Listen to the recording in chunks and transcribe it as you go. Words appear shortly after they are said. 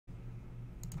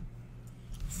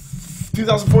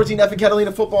2014 Effin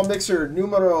Catalina football mixer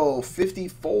numero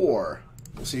 54.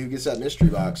 We'll see who gets that mystery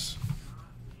box.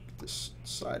 This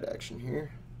side action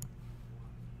here.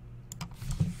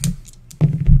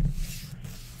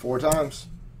 4 times.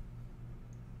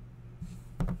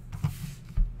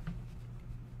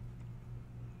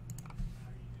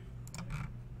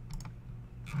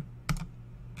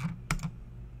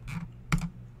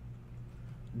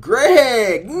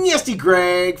 Greg! Nasty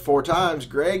Greg! 4 times.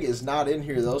 Greg is not in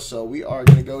here, though, so we are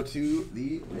going to go to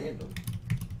the random.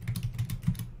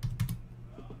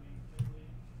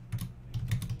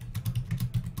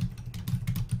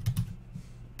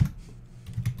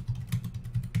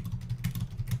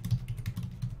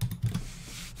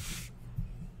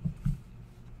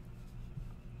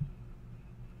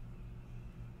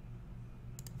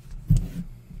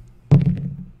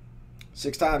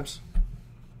 Six times.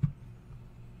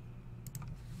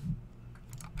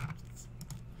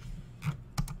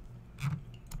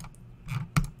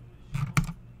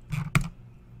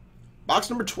 Box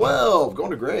number 12,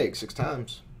 going to Greg, 6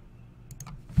 times.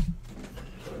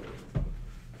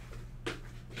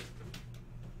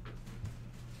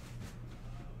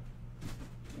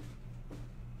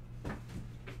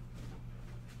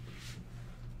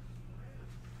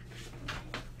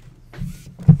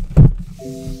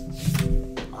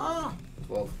 Ah,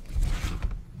 12.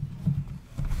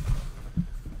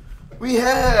 We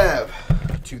have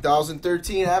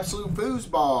 2013 Absolute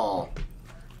Foosball.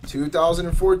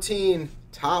 2014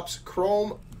 Topps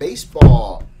Chrome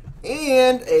Baseball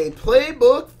and a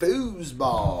Playbook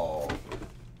Foosball.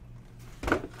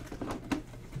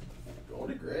 Going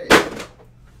to Greg.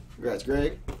 Congrats,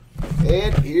 Greg.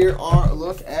 And here are a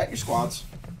look at your squads.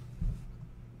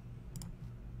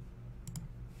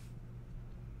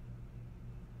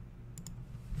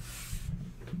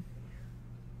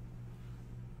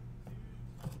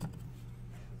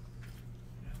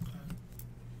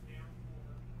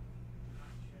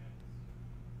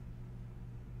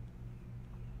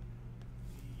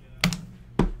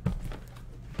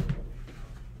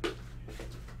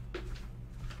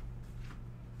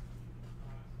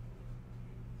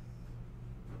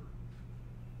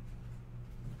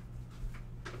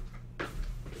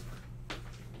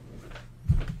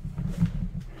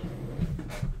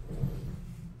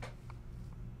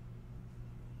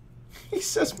 He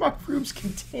says my room's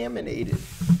contaminated.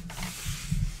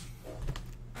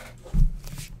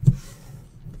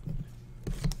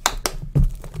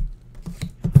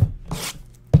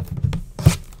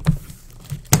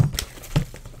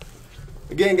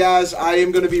 Again, guys, I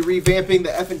am going to be revamping the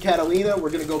Effin Catalina.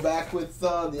 We're going to go back with the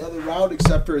other route,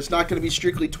 except for it's not going to be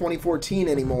strictly 2014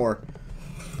 anymore.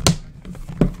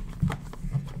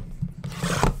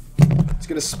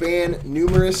 Going to span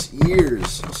numerous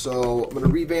years, so I'm going to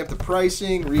revamp the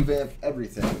pricing, revamp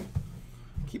everything.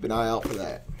 Keep an eye out for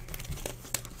that.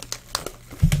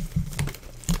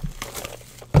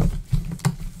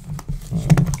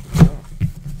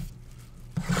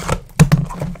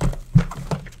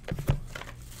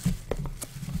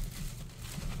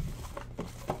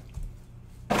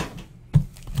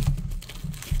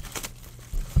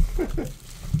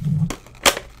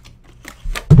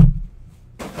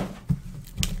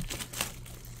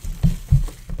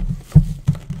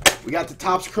 We got the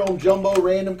Topps Chrome Jumbo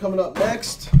Random coming up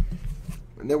next.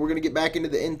 And then we're going to get back into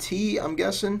the NT, I'm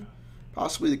guessing.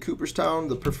 Possibly the Cooperstown,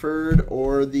 the Preferred,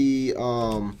 or the,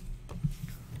 what's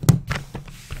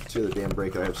the other damn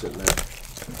break that I have sitting there?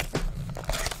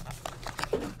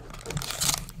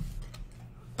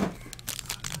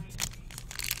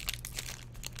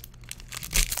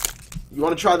 You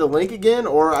want to try the link again,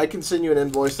 or I can send you an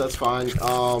invoice, that's fine.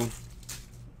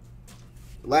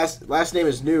 Last name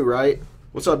is New, right?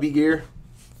 What's up, B-Gear?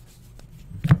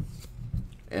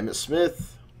 Emmett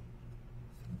Smith.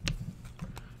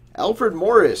 Alfred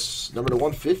Morris, number to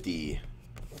 150.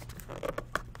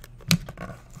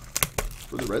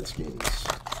 For the Redskins.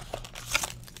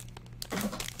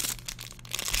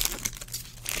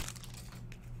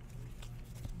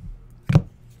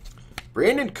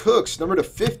 Brandon Cooks, number to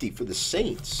 50 for the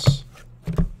Saints.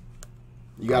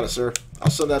 You got it, sir.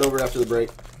 I'll send that over after the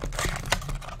break.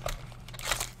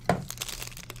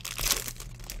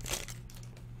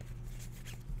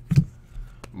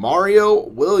 Mario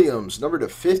Williams, number to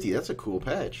 50. That's a cool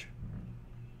patch.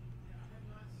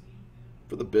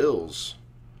 For the Bills.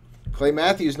 Clay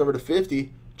Matthews, number to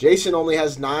 50. Jason only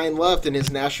has 9 left in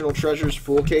his National Treasures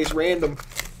full case random.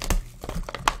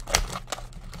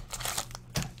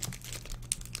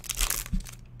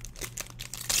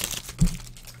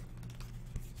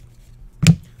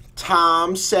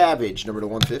 Tom Savage, number to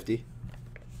 150.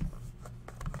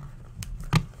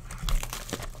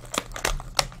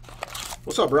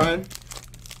 What's up, Brian?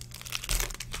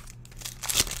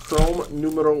 Chrome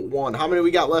numero 1. How many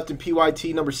we got left in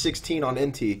PYT number 16 on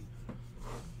NT?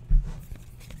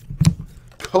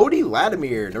 Cody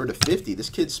Latimer, number /50. This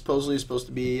kid's supposedly supposed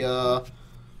to be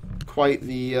quite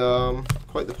the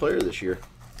player this year,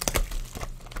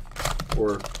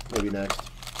 or maybe next.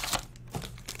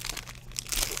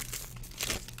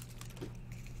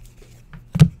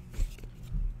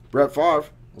 Brett Favre,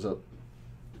 what's up,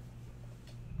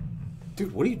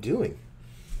 dude? What are you doing?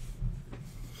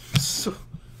 So,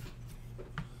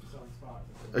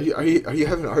 are you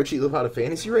having Archie live out of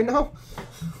fantasy right now?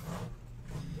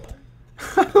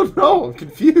 I don't know. I'm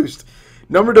confused.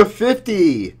 Number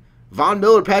 /50. Von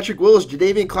Miller, Patrick Willis,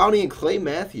 Jadeveon Clowney, and Clay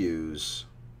Matthews.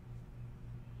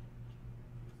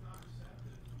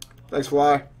 Thanks,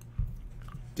 Fly.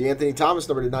 DeAnthony Thomas,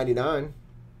 number /99.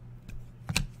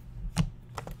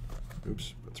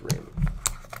 Oops, that's random.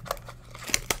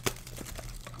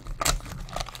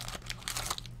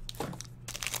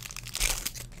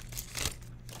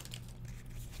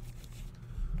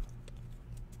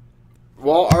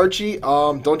 Well, Archie,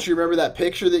 don't you remember that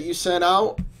picture that you sent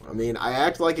out? I mean, I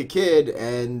act like a kid,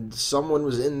 and someone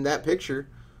was in that picture.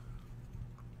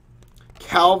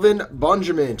 Calvin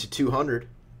Benjamin /200.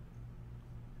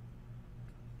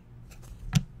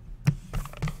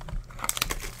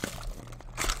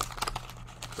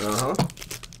 Uh-huh.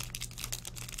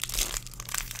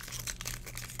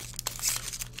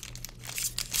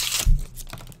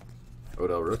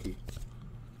 Odell rookie.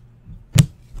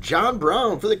 John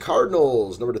Brown for the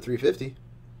Cardinals, number /350.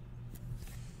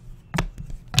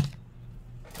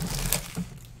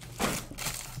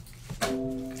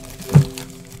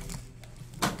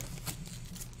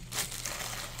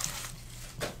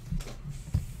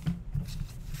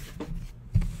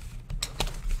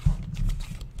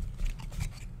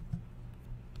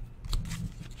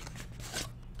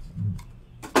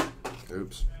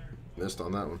 Oops, missed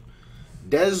on that one.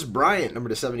 Dez Bryant, number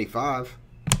 /75.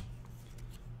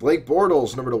 Blake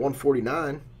Bortles, number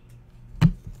 /149.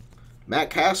 Matt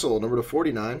Castle, number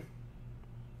 /49.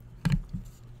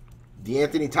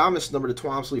 DeAnthony Thomas, number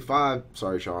 /25.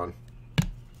 Sorry, Sean.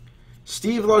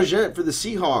 Steve Largent for the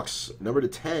Seahawks, number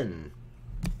 /10.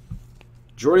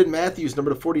 Jordan Matthews,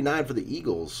 number /49 for the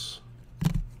Eagles.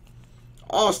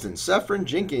 Austin Sefrin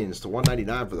Jenkins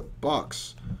 /199 for the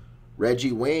Bucks.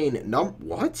 Reggie Wayne,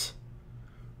 what?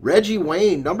 Reggie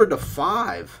Wayne, number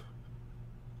 /5.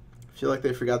 I feel like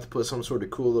they forgot to put some sort of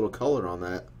cool little color on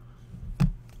that.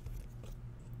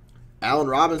 Allen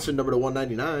Robinson, number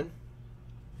 /199.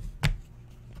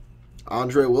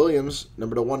 Andre Williams,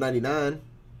 number /199.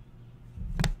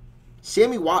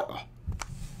 Sammy Watt.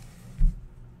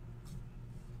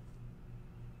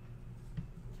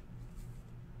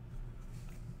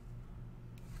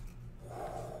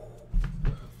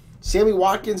 Sammy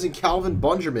Watkins and Calvin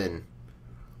Benjamin,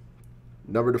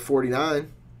 number /49.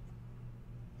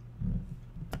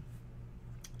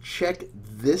 Check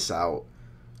this out.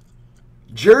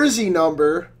 Jersey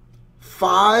number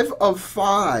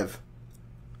 5/5.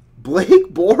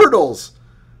 Blake Bortles.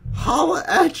 Holla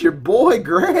at your boy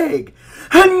Greg.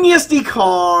 A nasty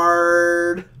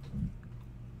card.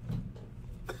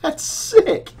 That's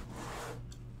sick.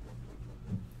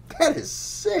 That is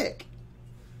sick.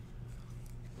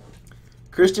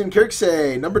 Christian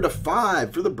Kirksey, number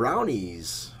 /5 for the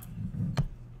Brownies.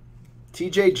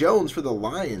 TJ Jones for the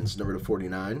Lions, number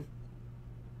 /49.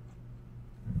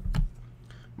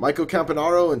 Michael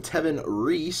Campanaro and Tevin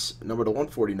Reese, number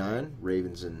 /149.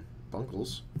 Ravens and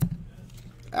Bunkles.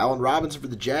 Allen Robinson for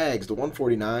the Jags,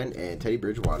 /149. And Teddy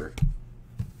Bridgewater.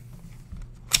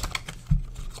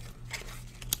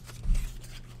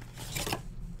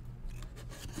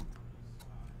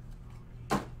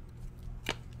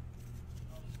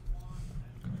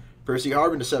 Percy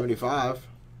Harvin /75.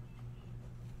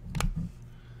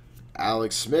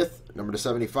 Alex Smith, number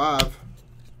 /75.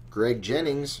 Greg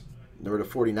Jennings, number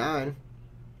 /49.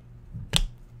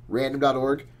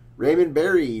 Random.org. Raymond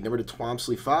Berry, number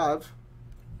 /5.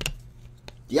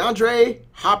 DeAndre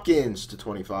Hopkins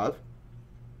 /25.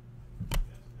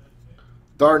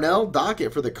 Darnell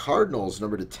Dockett for the Cardinals,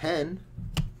 number /10.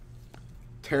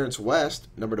 Terrence West,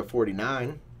 number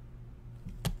 /49.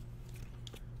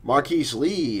 Marquise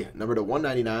Lee, number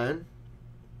 /199.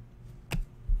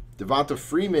 Devonta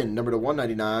Freeman, number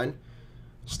 /199.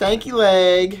 Stanky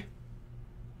Leg,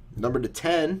 number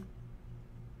 /10.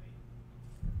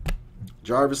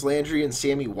 Jarvis Landry and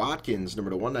Sammy Watkins,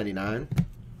 number /199.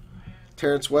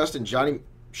 Terrence West and Johnny.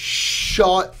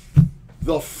 Shut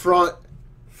the front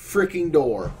freaking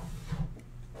door.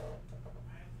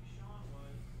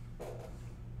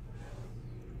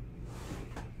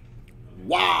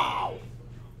 Wow.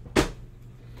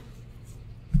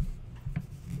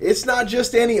 It's not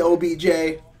just any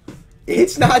OBJ.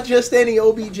 It's not just any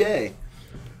OBJ. It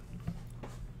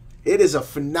is a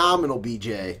phenomenal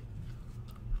BJ.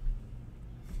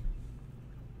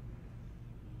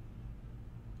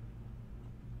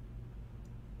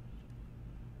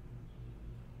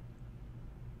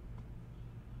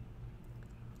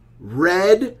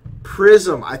 Red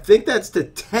Prism. I think that's to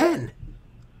 10.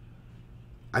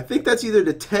 I think that's either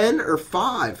to 10 or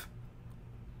 5.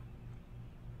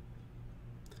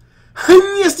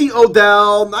 Nasty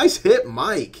Odell. Nice hit,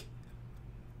 Mike.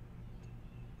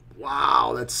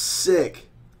 Wow, that's sick.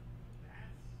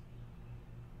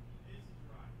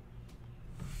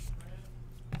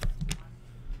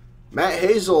 Matt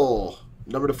Hazel,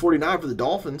 number to 49 for the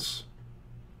Dolphins.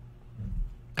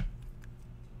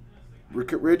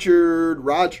 Richard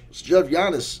Rodgers, Jeff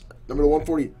Giannis, number to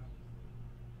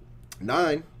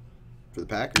 149 for the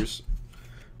Packers.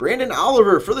 Brandon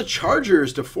Oliver for the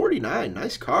Chargers to 49.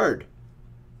 Nice card.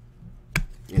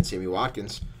 And Sammy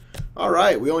Watkins. All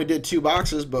right, we only did 2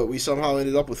 boxes, but we somehow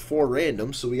ended up with 4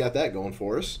 randoms, so we got that going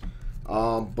for us.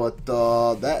 But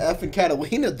that Effin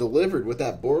Catalina delivered with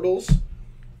that Bortles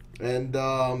and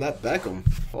that Beckham.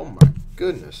 Oh, my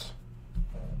goodness.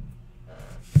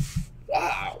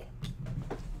 Wow.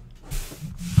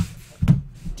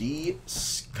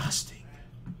 Disgusting.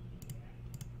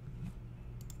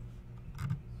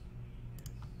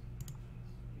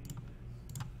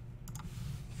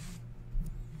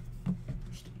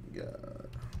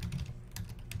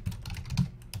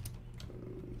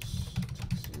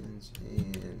 Texans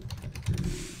and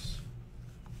Packers.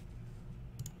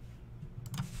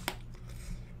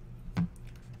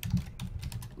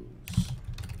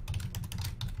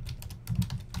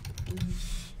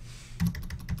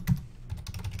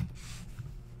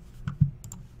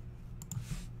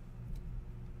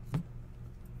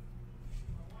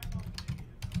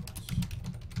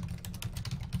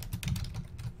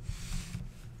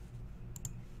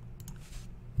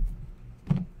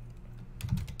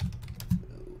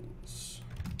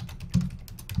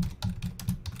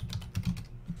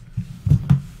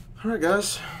 All right,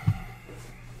 guys.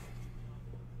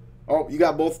 Oh, you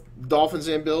got both Dolphins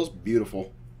and Bills?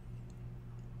 Beautiful.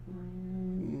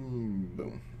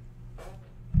 Boom.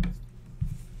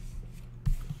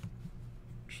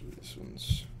 Actually, this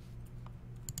one's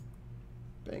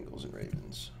Bengals and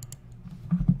Ravens.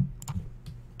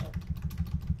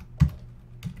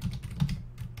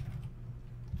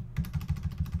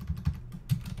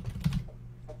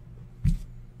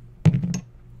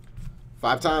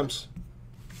 Five times.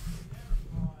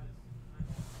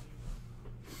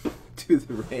 Do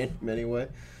the random anyway.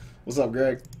 What's up,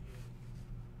 Greg?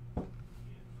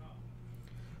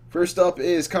 First up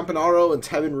is Campanaro and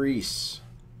Tevin Reese.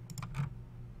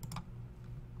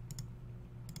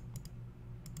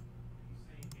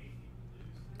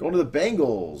 Going to the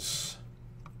Bengals.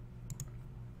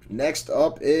 Next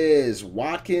up is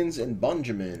Watkins and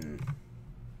Benjamin.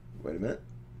 Wait a minute.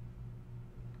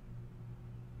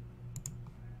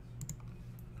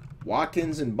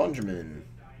 Watkins and Benjamin.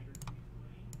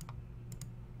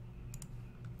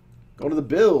 Go to the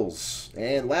Bills.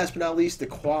 And last but not least, the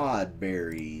Quad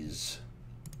Berries.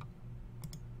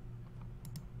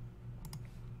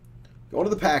 Going to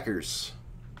the Packers.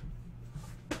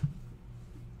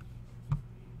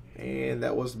 And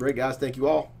that was the break, guys. Thank you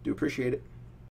all. Do appreciate it.